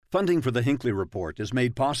Funding for the Hinckley Report is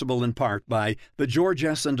made possible in part by the George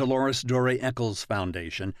S. and Dolores Doré Eccles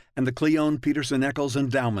Foundation and the Cleone Peterson Eccles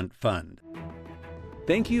Endowment Fund.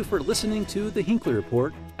 Thank you for listening to the Hinckley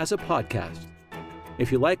Report as a podcast.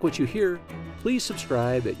 If you like what you hear, please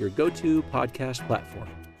subscribe at your go-to podcast platform.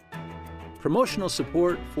 Promotional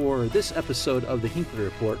support for this episode of the Hinckley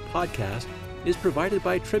Report podcast is provided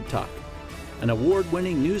by TribTalk, an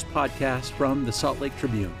award-winning news podcast from the Salt Lake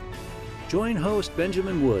Tribune. Join host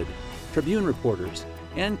Benjamin Wood, Tribune reporters,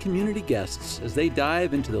 and community guests as they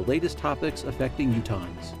dive into the latest topics affecting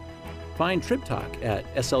Utahns. Find TribTalk at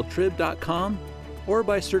sltrib.com or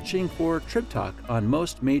by searching for TribTalk on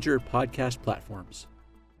most major podcast platforms.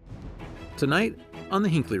 Tonight on the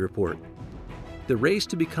Hinckley Report, the race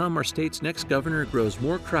to become our state's next governor grows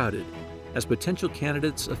more crowded as potential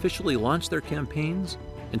candidates officially launch their campaigns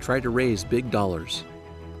and try to raise big dollars.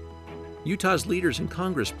 Utah's leaders in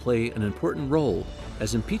Congress play an important role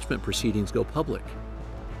as impeachment proceedings go public.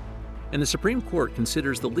 And the Supreme Court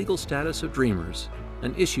considers the legal status of Dreamers,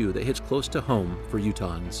 an issue that hits close to home for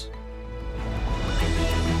Utahns.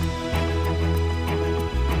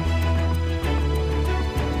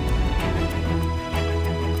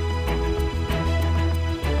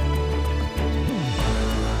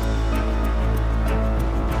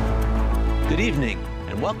 Good evening,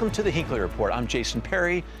 and welcome to the Hinckley Report. I'm Jason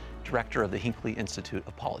Perry, Director of the Hinckley Institute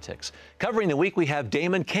of Politics. Covering the week, we have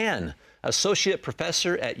Damon Cann, Associate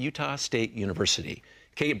Professor at Utah State University,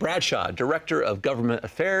 Kate Bradshaw, Director of Government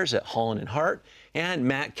Affairs at Holland & Hart, and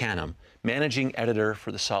Matt Canham, Managing Editor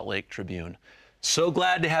for the Salt Lake Tribune. So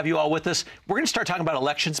glad to have you all with us. We're going to start talking about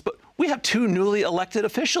elections, but we have two newly elected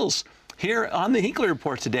officials here on the Hinckley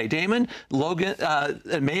Report today. Damon, Logan,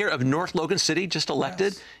 Mayor of North Logan City, just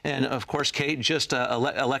elected. Yes. And of course, Kate, just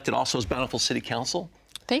elected also as Bountiful City Council.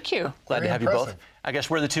 Thank you. Glad to have you both. I guess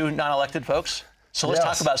we're the two non-elected folks. So let's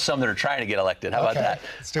talk about some that are trying to get elected. How about that?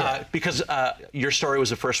 Let's do it. Because your story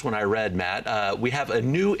was the first one I read, Matt. We have a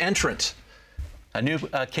new entrant, a new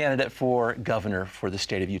candidate for governor for the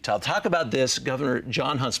state of Utah. Talk about this, Governor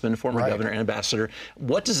Jon Huntsman, former governor and ambassador.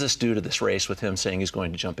 What does this do to this race with him saying he's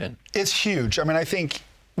going to jump in? It's huge. I mean, I think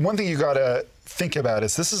one thing you got to think about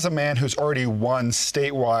is this is a man who's already won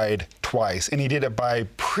statewide twice, and he did it by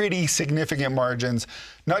pretty significant margins,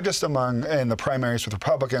 not just in the primaries with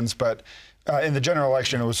Republicans, but in the general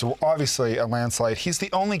election, it was obviously a landslide. He's the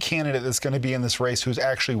only candidate that's going to be in this race who's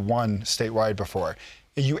actually won statewide before.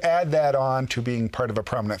 You add that on to being part of a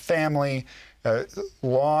prominent family,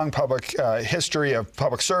 long public history of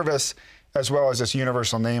public service, as well as this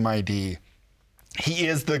universal name ID. He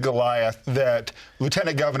is the Goliath that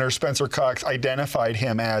Lieutenant Governor Spencer Cox identified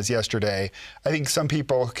him as yesterday. I think some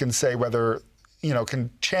people can say whether, can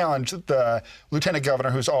challenge the Lieutenant Governor,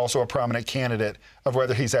 who's also a prominent candidate, of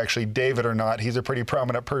whether he's actually David or not. He's a pretty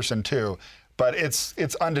prominent person too. But it's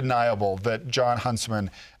undeniable that Jon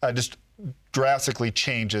Huntsman just drastically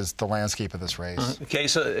changes the landscape of this race. Okay,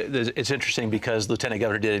 so it's interesting because Lieutenant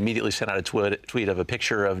Governor did immediately send out a tweet of a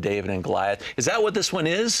picture of David and Goliath. Is that what this one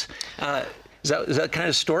is? Is that kind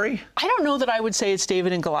of story? I don't know that I would say it's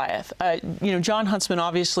David and Goliath. Jon Huntsman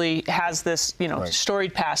obviously has this,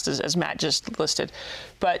 storied past, as Matt just listed.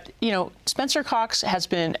 But, Spencer Cox has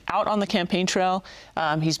been out on the campaign trail.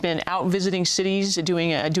 He's been out visiting cities,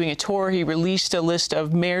 doing a tour. He released a list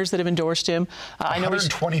of mayors that have endorsed him.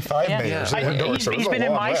 125 mayors have endorsed him. He's been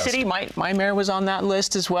in my city. My mayor was on that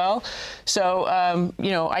list as well. So,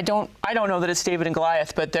 I don't know that it's David and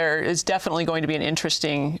Goliath, but there is definitely going to be an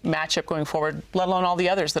interesting matchup going forward, let alone all the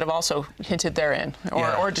others that have also hinted therein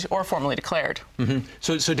or formally declared. Mm-hmm.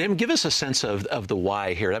 So Damon, give us a sense of the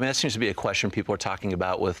why here. I mean, that seems to be a question people are talking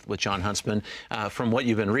about with Jon Huntsman. From what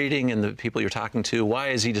you've been reading and the people you're talking to, why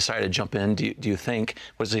has he decided to jump in, do you think?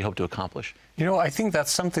 What does he hope to accomplish? I think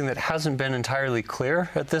that's something that hasn't been entirely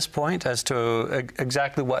clear at this point as to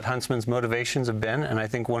exactly what Huntsman's motivations have been. And I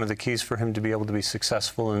think one of the keys for him to be able to be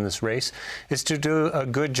successful in this race is to do a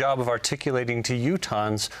good job of articulating to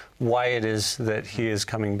Utahns why it is that he is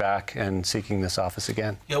coming back and seeking this office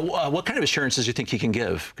again. What kind of assurances do you think he can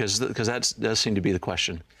give? Because that does seem to be the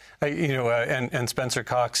question. And Spencer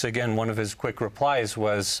Cox, again, one of his quick replies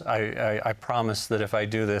was, I promise that if I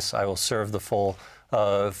do this, I will serve the full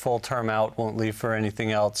term out, won't leave for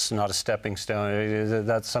anything else, not a stepping stone.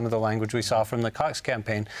 That's some of the language we saw from the Cox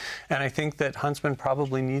campaign. And I think that Huntsman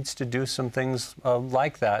probably needs to do some things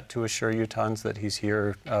like that to assure Utahns that he's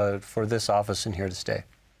here for this office and here to stay.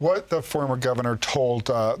 What the former governor told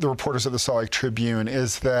the reporters at the Salt Lake Tribune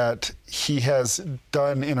is that he has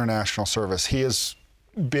done international service. He has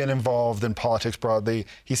been involved in politics broadly.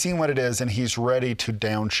 He's seen what it is, and he's ready to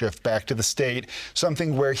downshift back to the state,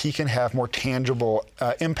 something where he can have more tangible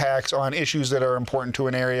impacts on issues that are important to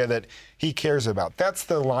an area that he cares about. That's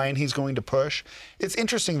the line he's going to push. It's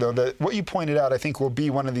interesting, though, that what you pointed out, I think, will be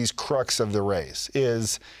one of these crux of the race,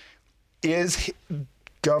 is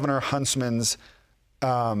Governor Huntsman's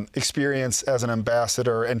experience as an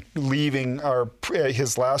ambassador and leaving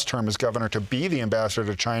his last term as governor to be the ambassador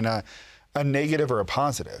to China a negative or a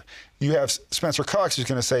positive. You have Spencer Cox, who's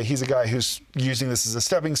going to say he's a guy who's using this as a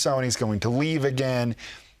stepping stone, he's going to leave again.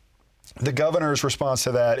 The governor's response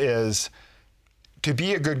to that is, to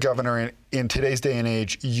be a good governor in today's day and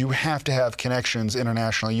age, you have to have connections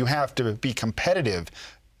internationally. You have to be competitive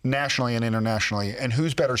nationally and internationally, and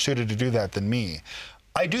who's better suited to do that than me?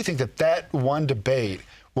 I do think that one debate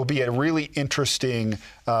will be a really interesting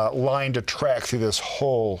line to track through this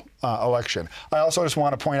whole election. I also just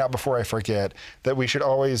want to point out before I forget that I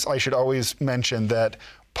should always mention that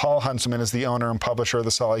Paul Huntsman is the owner and publisher of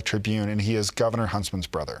the Salt Lake Tribune, and he is Governor Huntsman's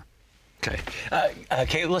brother. Okay.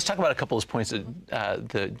 Kate, let's talk about a couple of points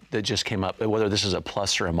that just came up, whether this is a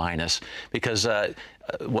plus or a minus, because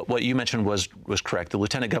what you mentioned was correct. The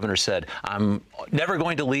lieutenant governor said, I'm never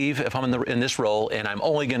going to leave if I'm in this role, and I'm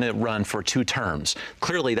only going to run for 2 terms.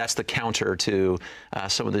 Clearly, that's the counter to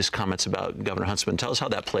some of these comments about Governor Huntsman. Tell us how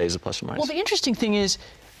that plays, the plus and minus. Well, the interesting thing is,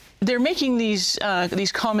 they're making these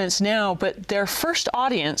comments now, but their first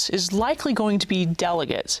audience is likely going to be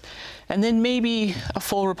delegates, and then maybe a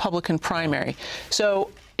full Republican primary.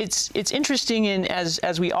 So it's interesting, in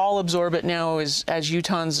as we all absorb it now as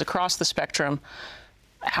Utahns across the spectrum,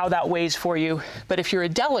 how that weighs for you. But if you're a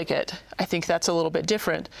delegate, I think that's a little bit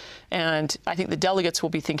different, and I think the delegates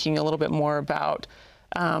will be thinking a little bit more about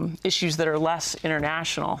issues that are less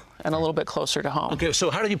international and a little bit closer to home. Okay,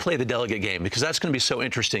 so how do you play the delegate game? Because that's going to be so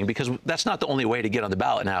interesting, because that's not the only way to get on the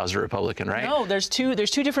ballot now as a Republican, right? No, there's two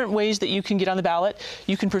different ways that you can get on the ballot.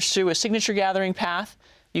 You can pursue a signature gathering path,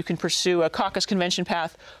 you can pursue a caucus convention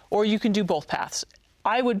path, or you can do both paths.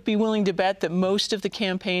 I would be willing to bet that most of the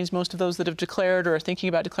campaigns, most of those that have declared or are thinking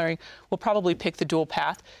about declaring, will probably pick the dual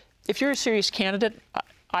path. If you're a serious candidate,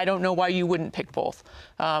 I don't know why you wouldn't pick both.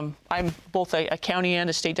 I'm both a county and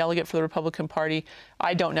a state delegate for the Republican Party.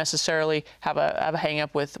 I don't necessarily have a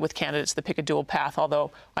hang-up with candidates that pick a dual path, although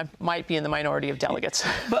I might be in the minority of delegates.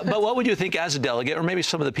 But what would you think as a delegate, or maybe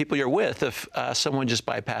some of the people you're with, if someone just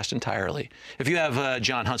bypassed entirely? If you have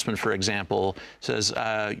John Huntsman, for example, says,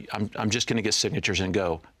 I'm just going to get signatures and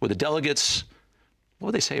go. Would the delegates... What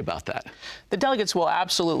would they say about that? The delegates will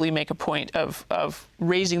absolutely make a point of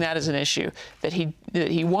raising that as an issue, that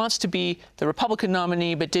he wants to be the Republican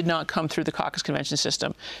nominee but did not come through the caucus convention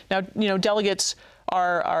system. Now, delegates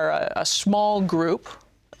are a small group,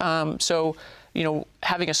 so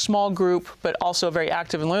having a small group but also a very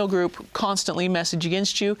active and loyal group constantly message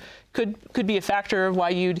against you could be a factor of why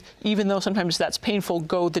you'd, even though sometimes that's painful,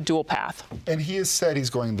 go the dual path. And he has said he's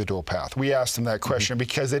going the dual path. We asked him that question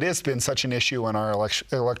because it has been such an issue in our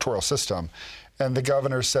electoral system. And the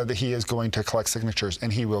governor said that he is going to collect signatures,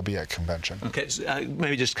 and he will be at convention. Okay, so,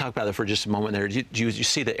 maybe just talk about that for just a moment there. Do you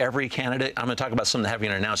see that every candidate, I'm going to talk about some that haven't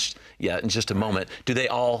announced yet in just a moment, do they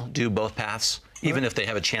all do both paths, even if they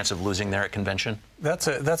have a chance of losing there at convention?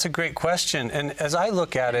 That's a great question. And as I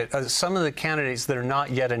look at it, some of the candidates that are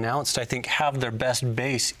not yet announced, I think, have their best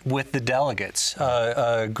base with the delegates.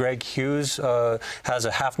 Greg Hughes has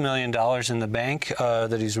 $500,000 in the bank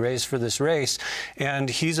that he's raised for this race, and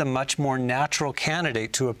he's a much more natural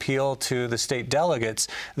candidate to appeal to the state delegates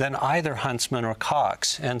than either Huntsman or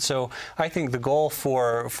Cox. And so I think the goal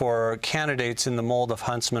for candidates in the mold of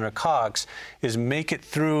Huntsman or Cox is make it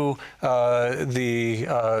through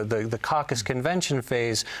the caucus convention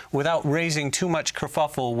phase without raising too much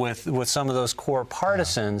kerfuffle with some of those core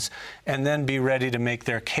partisans, and then be ready to make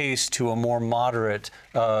their case to a more moderate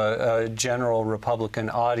general Republican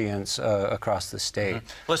audience across the state.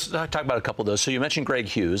 Mm-hmm. Let's talk about a couple of those. So you mentioned Greg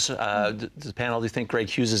Hughes. The panel, do you think Greg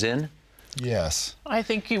Hughes is in? Yes. I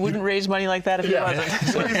think you wouldn't raise money like that if he wasn't.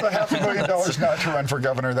 So he's the $500,000 not to run for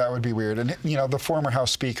governor. That would be weird. And, the former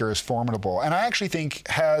House Speaker is formidable. And I actually think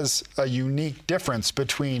has a unique difference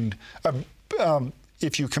between,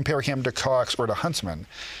 if you compare him to Cox or to Huntsman,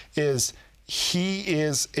 is he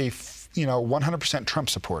is a 100% Trump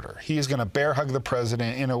supporter. He is going to bear hug the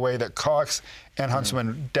president in a way that Cox and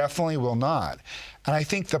Huntsman definitely will not. And I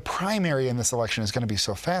think the primary in this election is going to be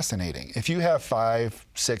so fascinating. If you have 5,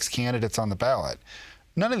 6 candidates on the ballot,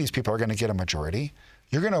 none of these people are going to get a majority.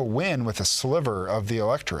 You're going to win with a sliver of the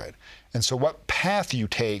electorate. And so what path you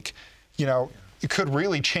take, could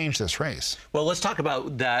really change this race. Well, let's talk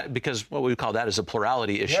about that, because what we call that is a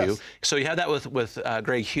plurality issue. Yes. So you have that with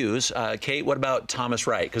Greg Hughes. Kate, what about Thomas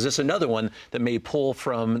Wright? Because it's another one that may pull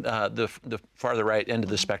from the farther right end of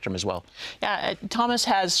the spectrum as well. Yeah, Thomas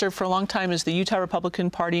has served for a long time as the Utah Republican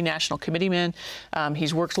Party National Committeeman.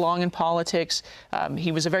 He's worked long in politics.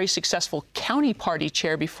 He was a very successful county party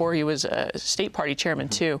chair before he was a state party chairman,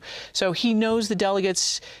 too. So he knows the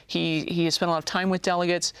delegates. He has spent a lot of time with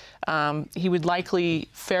delegates. He would likely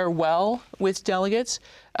fare well with delegates,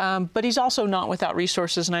 but he's also not without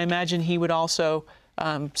resources, and I imagine he would also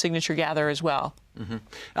signature gather as well. Mm-hmm.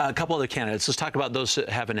 A couple other candidates. Let's talk about those that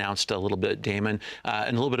have announced a little bit, Damon,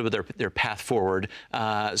 and a little bit about their path forward.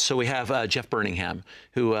 So we have Jeff Birmingham,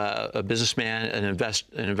 who a businessman, an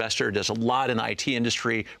investor, does a lot in the IT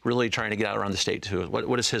industry, really trying to get out around the state too.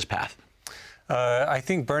 What is his path? I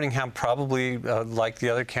think Birmingham probably, like the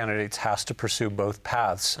other candidates, has to pursue both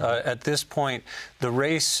paths. At this point, the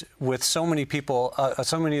race with so many people,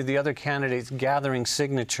 so many of the other candidates gathering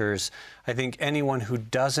signatures, I think anyone who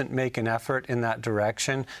doesn't make an effort in that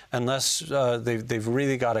direction, unless they've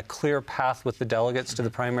really got a clear path with the delegates to the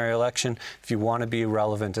primary election, if you want to be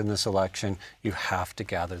relevant in this election, you have to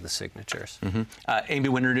gather the signatures. Amy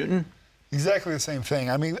Winder-Newton? Exactly the same thing.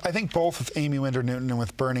 I mean, I think both with Amy Winder-Newton and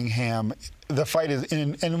with Birmingham, the fight is,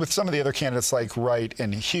 and with some of the other candidates like Wright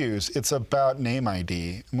and Hughes, it's about name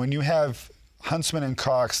ID. When you have Huntsman and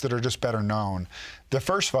Cox that are just better known, the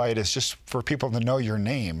first fight is just for people to know your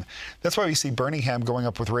name. That's why we see Birmingham going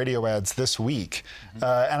up with radio ads this week.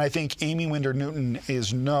 And I think Amy Winder-Newton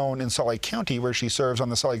is known in Salt Lake County, where she serves on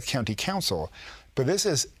the Salt Lake County Council. But this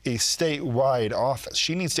is a statewide office.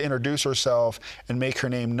 She needs to introduce herself and make her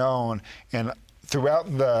name known and throughout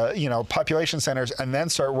the population centers, and then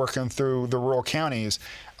start working through the rural counties.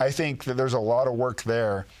 I think that there's a lot of work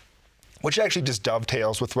there, which actually just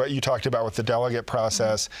dovetails with what you talked about with the delegate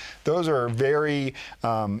process. Those are very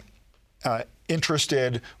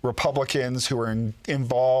interested Republicans who are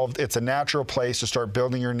involved. It's a natural place to start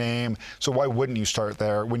building your name. So why wouldn't you start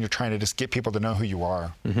there when you're trying to just get people to know who you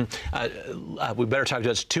are? We better talk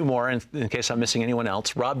to us two more in case I'm missing anyone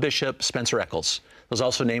else. Rob Bishop, Spencer Eccles. Those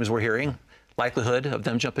also names we're hearing. Likelihood of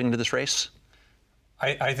them jumping into this race?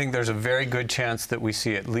 I think there's a very good chance that we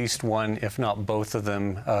see at least one, if not both of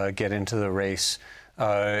them, get into the race.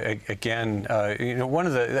 Again, one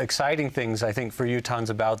of the exciting things I think for Utahns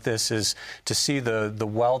about this is to see the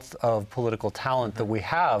wealth of political talent that we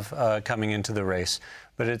have coming into the race.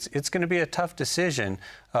 But it's going to be a tough decision.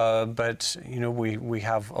 But we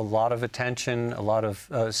have a lot of attention, a lot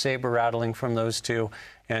of saber rattling from those two.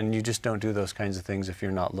 And you just don't do those kinds of things if you're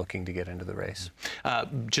not looking to get into the race.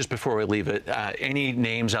 Just before we leave it, any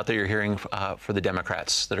names out there you're hearing for the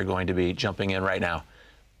Democrats that are going to be jumping in right now?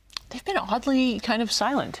 They've been oddly kind of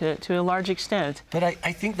silent to a large extent. But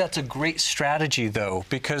I think that's a great strategy, though,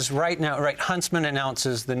 because right now, Huntsman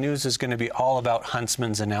announces, the news is going to be all about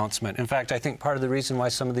Huntsman's announcement. In fact, I think part of the reason why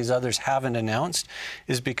some of these others haven't announced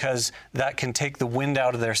is because that can take the wind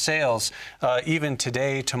out of their sails. Even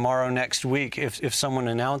today, tomorrow, next week, if someone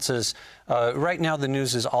announces, right now the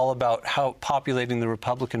news is all about how populating the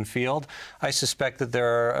Republican field. I suspect that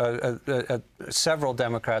there are several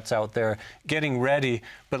Democrats out there getting ready,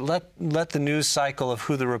 but let the news cycle of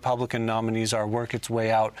who the Republican nominees are work its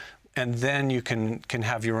way out, and then you can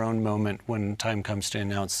have your own moment when time comes to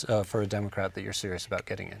announce for a Democrat that you're serious about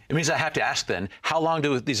getting in. It means I have to ask then, how long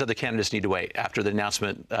do these other candidates need to wait after the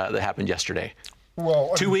announcement that happened yesterday?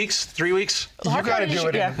 Well, 2 weeks, 3 weeks? You got to do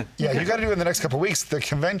it. You got to do it in the next couple of weeks. The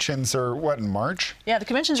conventions are in March? Yeah, the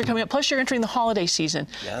conventions are coming up. Plus, you're entering the holiday season.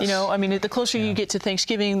 Yes. The closer you get to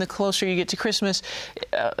Thanksgiving, the closer you get to Christmas.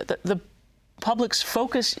 The public's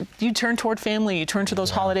focus, you turn toward family, you turn to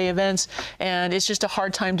those holiday events, and it's just a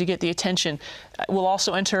hard time to get the attention. We'll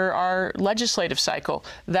also enter our legislative cycle.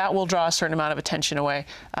 That will draw a certain amount of attention away.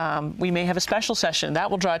 We may have a special session.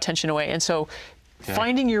 That will draw attention away. And so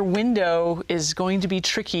finding your window is going to be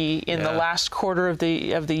tricky in the last quarter of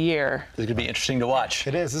the year. It's going to be interesting to watch.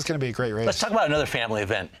 It is. This is going to be a great race. Let's talk about another family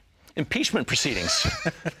event. Impeachment proceedings.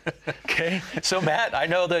 Okay, so Matt, I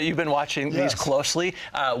know that you've been watching these closely.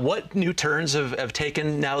 What new turns have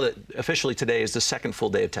taken now that officially today is the second full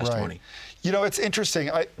day of testimony? Right. It's interesting.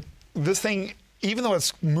 This thing, even though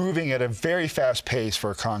it's moving at a very fast pace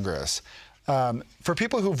for Congress, for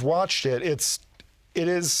people who've watched it, it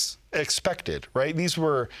is expected, right? These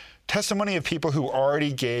were testimony of people who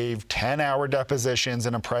already gave 10-hour depositions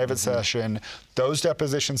in a private session. Those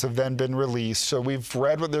depositions have then been released, so we've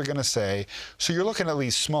read what they're going to say. So you're looking at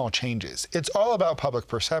these small changes. It's all about public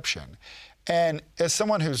perception. And as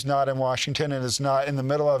someone who's not in Washington and is not in the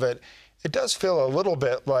middle of it, it does feel a little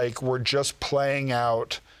bit like we're just playing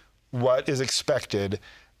out what is expected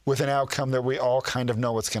with an outcome that we all kind of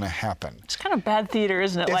know what's going to happen. It's kind of bad theater,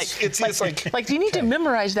 isn't it? It's like you need to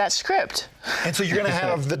memorize that script. And so you're going to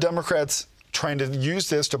have the Democrats trying to use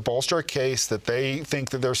this to bolster a case that they think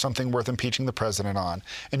that there's something worth impeaching the president on.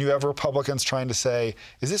 And you have Republicans trying to say,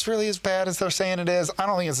 is this really as bad as they're saying it is? I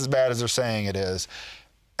don't think it's as bad as they're saying it is.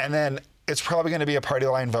 And then it's probably going to be a party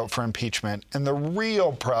line vote for impeachment. And the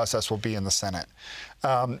real process will be in the Senate.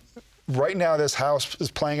 Right now, this House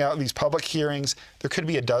is playing out these public hearings. There could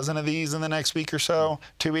be a dozen of these in the next week or so,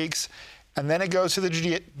 2 weeks. And then it goes to the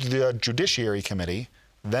Judiciary Committee.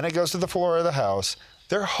 Then it goes to the floor of the House.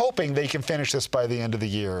 They're hoping they can finish this by the end of the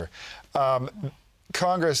year.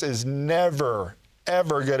 Congress is never,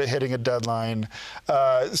 ever good at hitting a deadline.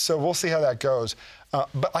 So we'll see how that goes.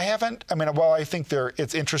 But while I think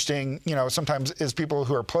it's interesting, sometimes as people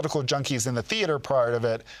who are political junkies in the theater part of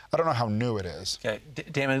it, I don't know how new it is. Okay,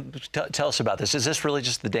 Damon, tell us about this. Is this really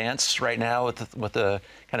just the dance right now with the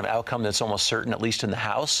kind of outcome that's almost certain, at least in the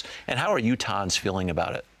House? And how are Utahns feeling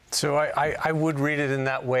about it? So I would read it in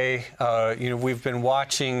that way. We've been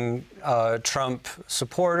watching Trump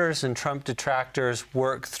supporters and Trump detractors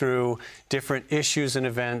work through different issues and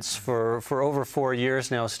events for over 4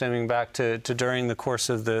 years now, stemming back to during the course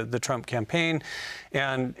of the Trump campaign.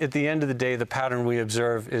 And at the end of the day, the pattern we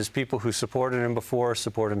observe is people who supported him before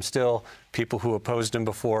support him still, people who opposed him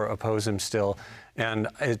before oppose him still. And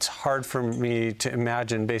it's hard for me to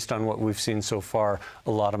imagine, based on what we've seen so far,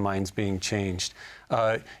 a lot of minds being changed.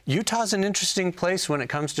 Utah's an interesting place when it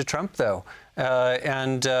comes to Trump, though.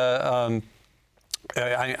 I'm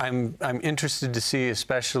interested to see,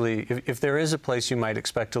 especially if there is a place you might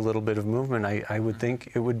expect a little bit of movement, I would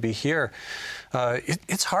think it would be here.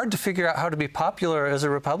 It's hard to figure out how to be popular as a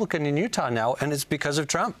Republican in Utah now, and it's because of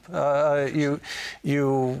Trump. You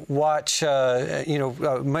watch,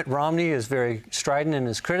 Mitt Romney is very strident in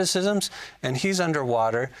his criticisms, and he's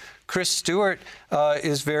underwater. Chris Stewart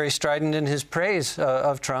is very strident in his praise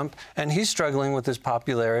of Trump, and he's struggling with his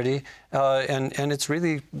popularity, and it's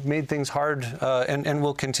really made things hard and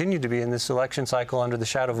will continue to be in this election cycle under the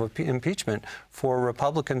shadow of impeachment for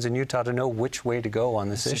Republicans in Utah to know which way to go on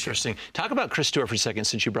this issue. Interesting. Talk about Chris Stewart for a second,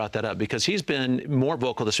 since you brought that up, because he's been more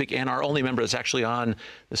vocal this week, and our only member that's actually on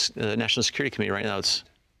the National Security Committee right now.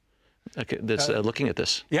 That's looking at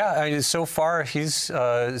this. Yeah, so far he's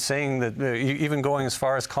saying that, even going as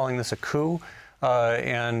far as calling this a coup,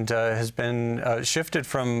 and has been shifted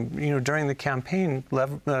from, during the campaign,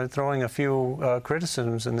 throwing a few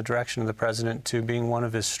criticisms in the direction of the president to being one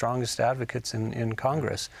of his strongest advocates in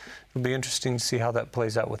Congress. It'll be interesting to see how that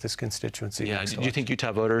plays out with his constituency. Yeah, do you think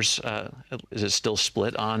Utah voters, is it still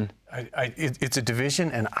split on? It's a division,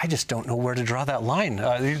 and I just don't know where to draw that line.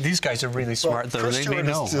 These guys are really smart, though. Chris Stewart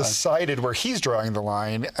has decided where he's drawing the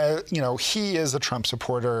line. He is a Trump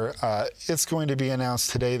supporter. It's going to be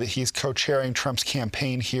announced today that he's co-chairing Trump's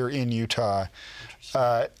campaign here in Utah,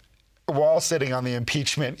 while sitting on the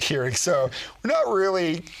impeachment hearing. So we're not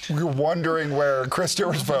really wondering where Chris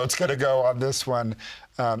Stewart's vote's going to go on this one.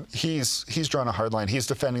 He's drawn a hard line. He's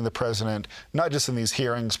defending the president, not just in these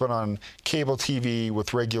hearings, but on cable TV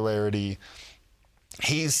with regularity.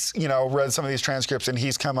 He's, read some of these transcripts, and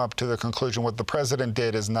he's come up to the conclusion what the president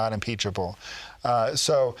did is not impeachable.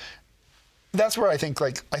 So that's where I think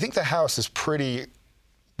the House is pretty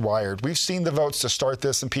wired. We've seen the votes to start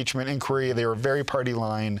this impeachment inquiry. They were very party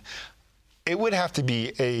line. It would have to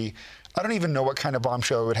be I don't even know what kind of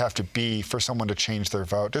bombshell it would have to be for someone to change their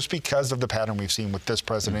vote, just because of the pattern we've seen with this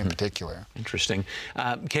president in particular. Interesting.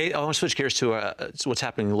 Kate, I want to switch gears to what's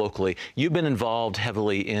happening locally. You've been involved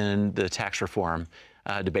heavily in the tax reform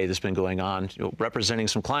debate that's been going on, representing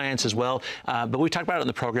some clients as well. But we talked about it in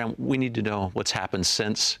the program. We need to know what's happened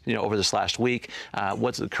since, over this last week.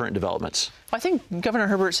 What's the current developments? I think Governor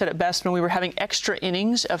Herbert said it best when we were having extra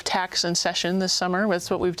innings of tax in session this summer. That's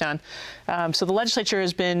what we've done. So the legislature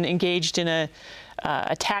has been engaged in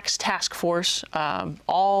a tax task force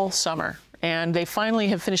all summer. And they finally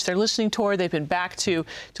have finished their listening tour. They've been back to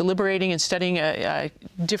deliberating and studying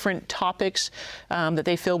different topics that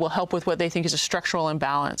they feel will help with what they think is a structural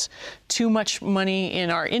imbalance. Too much money in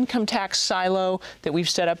our income tax silo that we've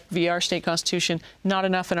set up via our state constitution, not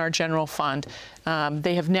enough in our general fund.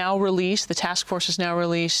 They have now released, the task force has now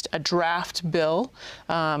released a draft bill.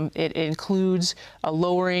 It includes a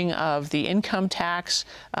lowering of the income tax.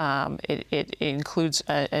 It includes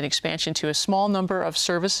an expansion to a small number of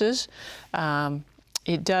services.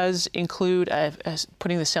 It does include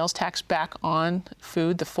putting the sales tax back on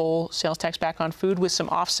food, the full sales tax back on food, with some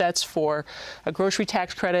offsets for a grocery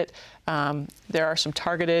tax credit, There are some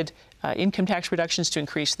targeted income tax reductions to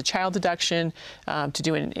increase the child deduction, to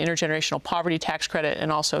do an intergenerational poverty tax credit,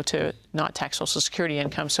 and also to not tax Social Security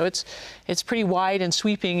income. So it's pretty wide and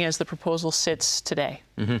sweeping as the proposal sits today.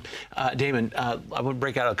 Mm-hmm. Damon, I would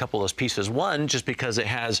break out a couple of those pieces. One, just because it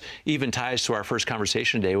has even ties to our first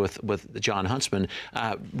conversation today with John Huntsman,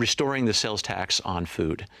 restoring the sales tax on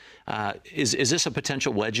food. Is this a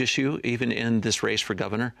potential wedge issue even in this race for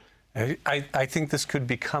governor? I think this could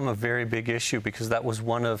become a very big issue because that was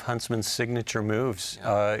one of Huntsman's signature moves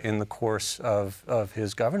in the course of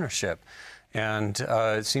his governorship. And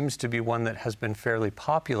it seems to be one that has been fairly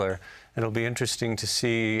popular. It'll be interesting to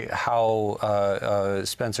see how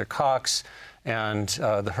Spencer Cox and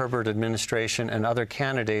the Herbert administration and other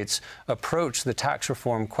candidates approach the tax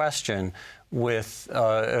reform question with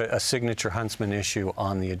a signature Huntsman issue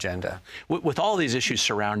on the agenda. With all these issues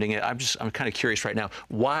surrounding it, I'm kind of curious right now,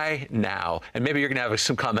 why now? And maybe you're going to have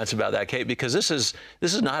some comments about that, Kate, because this is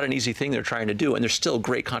not an easy thing they're trying to do, and there's still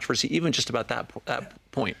great controversy even just about that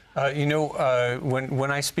point.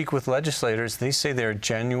 When I speak with legislators, they say they're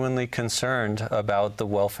genuinely concerned about the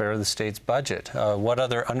welfare of the state's budget. What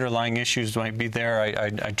other underlying issues might be there?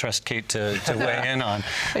 I trust Kate to weigh in on.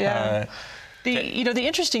 Yeah. The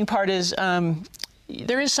interesting part is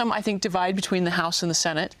there is some, I think, divide between the House and the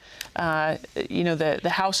Senate. The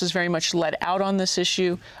House is very much led out on this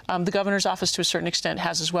issue. The governor's office, to a certain extent,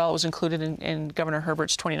 has as well. It was included in Governor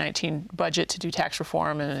Herbert's 2019 budget to do tax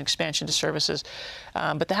reform and an expansion to services.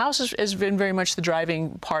 But the House has been very much the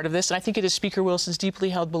driving part of this. And I think it is Speaker Wilson's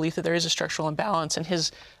deeply held belief that there is a structural imbalance.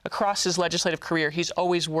 And across his legislative career, he's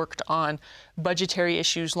always worked on budgetary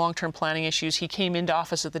issues, long-term planning issues. He came into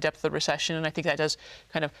office at the depth of the recession, and I think that does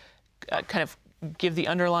kind of give the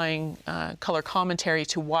underlying color commentary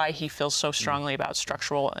to why he feels so strongly about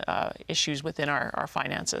structural issues within our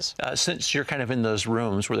finances. Since you're kind of in those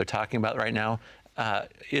rooms where they're talking about right now,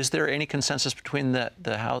 is there any consensus between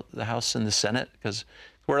the House and the Senate? Because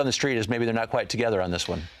word on the street is maybe they're not quite together on this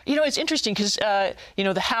one. It's interesting because,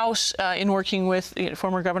 the House, in working with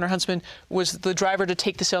former Governor Huntsman, was the driver to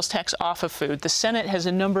take the sales tax off of food. The Senate has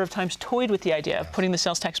a number of times toyed with the idea of putting the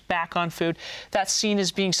sales tax back on food. That's seen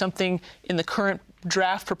as being something in the current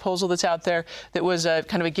draft proposal that's out there that was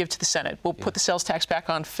kind of a give to the Senate. We'll put the sales tax back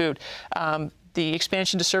on food. The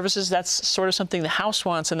expansion to services, that's sort of something the House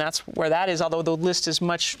wants, and that's where that is, although the list is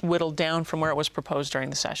much whittled down from where it was proposed during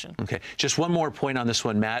the session. Okay. Just one more point on this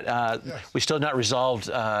one, Matt. Yes. We still have not resolved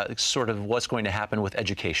sort of what's going to happen with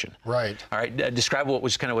education. Right. All right. Describe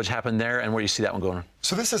what's happened there and where you see that one going.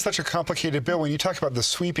 So this is such a complicated bill. When you talk about the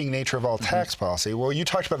sweeping nature of all tax policy, well, you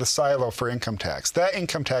talked about the silo for income tax. That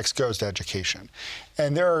income tax goes to education.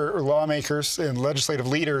 And there are lawmakers and legislative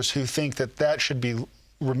leaders who think that should be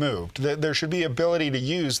removed. There should be ability to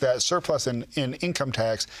use that surplus in income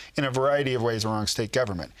tax in a variety of ways around state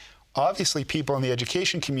government. Obviously, people in the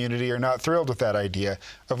education community are not thrilled with that idea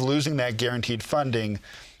of losing that guaranteed funding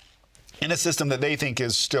in a system that they think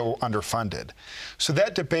is still underfunded. So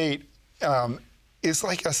that debate is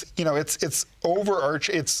like it's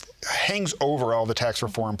overarching. It hangs over all the tax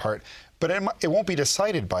reform part. But it won't be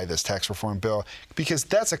decided by this tax reform bill because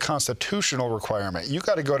that's a constitutional requirement. You've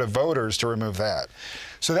got to go to voters to remove that.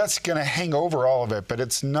 So that's going to hang over all of it, but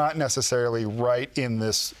it's not necessarily right in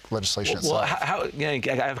this legislation itself. Well,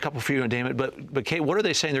 I have a couple for you, Damon, but Kate, what are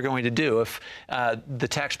they saying they're going to do if the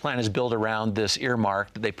tax plan is built around this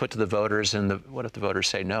earmark that they put to the voters, and what if the voters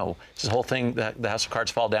say no? Does the whole thing, the house of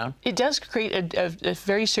cards, fall down? It does create a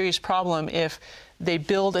very serious problem if they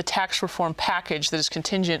build a tax reform package that is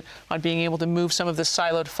contingent on being able to move some of the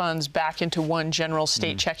siloed funds back into one general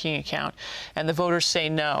state checking account, and the voters say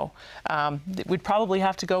no. We'd probably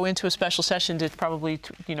have to go into a special session to probably,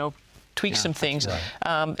 tweak some things.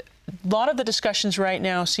 Right. A lot of the discussions right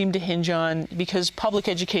now seem to hinge on, because public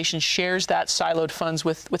education shares that siloed funds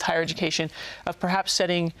with higher education, of perhaps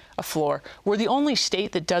setting a floor. We're the only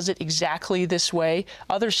state that does it exactly this way.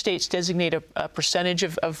 Other states designate a percentage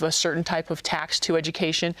of a certain type of tax to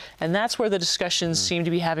education, and that's where the discussions seem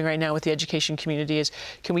to be having right now with the education community is,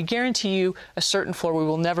 can we guarantee you a certain floor we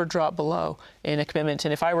will never drop below in a commitment?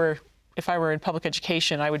 And if I were in public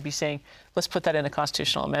education, I would be saying, let's put that in a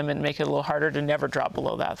constitutional amendment and make it a little harder to never drop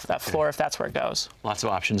below that floor if that's where it goes. Lots of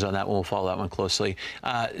options on that one. We'll follow that one closely.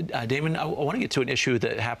 Damon, I want to get to an issue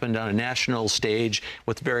that happened on a national stage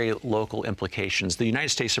with very local implications. The United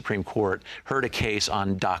States Supreme Court heard a case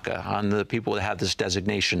on DACA, on the people that have this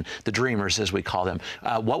designation, the Dreamers, as we call them.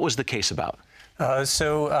 What was the case about?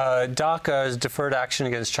 DACA, is Deferred Action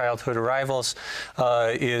Against Childhood Arrivals,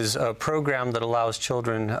 is a program that allows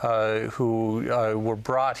children who were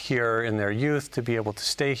brought here in their youth to be able to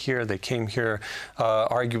stay here. They came here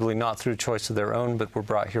arguably not through choice of their own, but were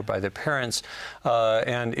brought here by their parents.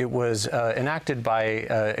 And it was enacted by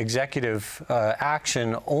executive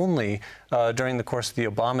action only during the course of the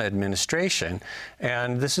Obama administration.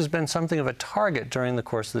 And this has been something of a target during the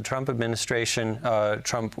course of the Trump administration,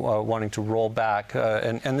 Trump wanting to roll back.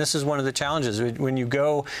 And this is one of the challenges. When you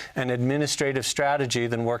go an administrative strategy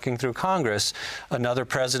than working through Congress, another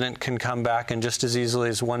president can come back, and just as easily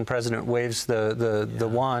as one president waves the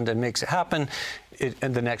wand and makes it happen,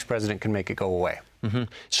 and the next president can make it go away. Mm-hmm.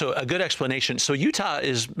 So a good explanation. So Utah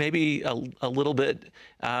is maybe a little bit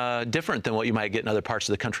different than what you might get in other parts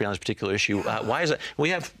of the country on this particular issue. Why is it? We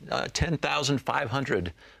have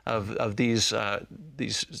 10,500 of these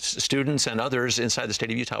students and others inside the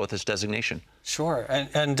state of Utah with this designation. Sure.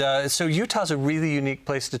 And so Utah's a really unique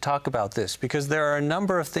place to talk about this, because there are a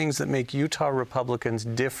number of things that make Utah Republicans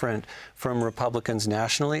different from Republicans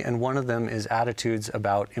nationally, and one of them is attitudes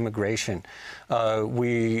about immigration.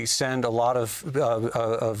 We send a lot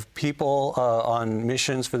of people on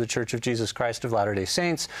missions for the Church of Jesus Christ of Latter-day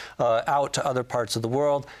Saints out to other parts of the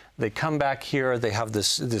world. They come back here, they have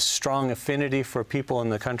this strong affinity for people in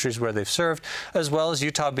the countries where they've served, as well as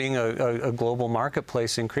Utah being a global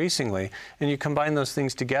marketplace increasingly. And you combine those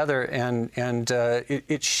things together, and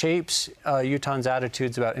it shapes Utahns'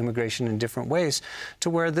 attitudes about immigration in different ways, to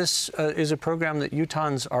where this is a program that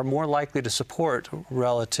Utahns are more likely to support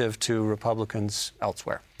relative to Republicans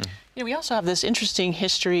elsewhere. Mm-hmm. You know, we also have this interesting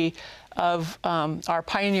history of our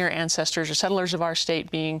pioneer ancestors or settlers of our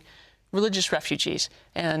state being religious refugees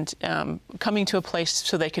and coming to a place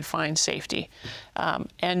so they could find safety.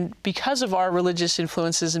 And because of our religious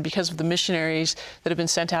influences and because of the missionaries that have been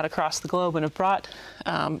sent out across the globe and have brought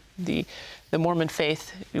the Mormon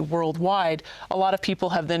faith worldwide, a lot of people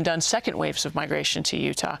have then done second waves of migration to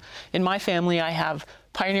Utah. In my family, I have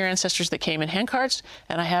pioneer ancestors that came in handcarts,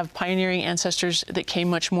 and I have pioneering ancestors that came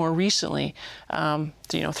much more recently,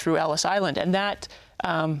 through Ellis Island. And that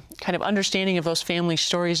kind of understanding of those family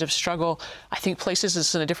stories of struggle, I think, places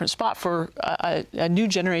us in a different spot for a new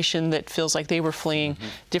generation that feels like they were fleeing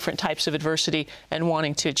different types of adversity and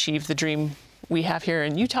wanting to achieve the dream we have here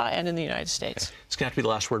in Utah and in the United States. It's going to have to be the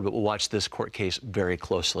last word, but we'll watch this court case very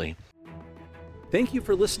closely. Thank you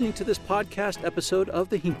for listening to this podcast episode of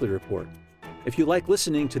The Hinckley Report. If you like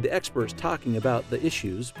listening to the experts talking about the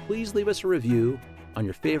issues, please leave us a review on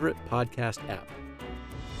your favorite podcast app.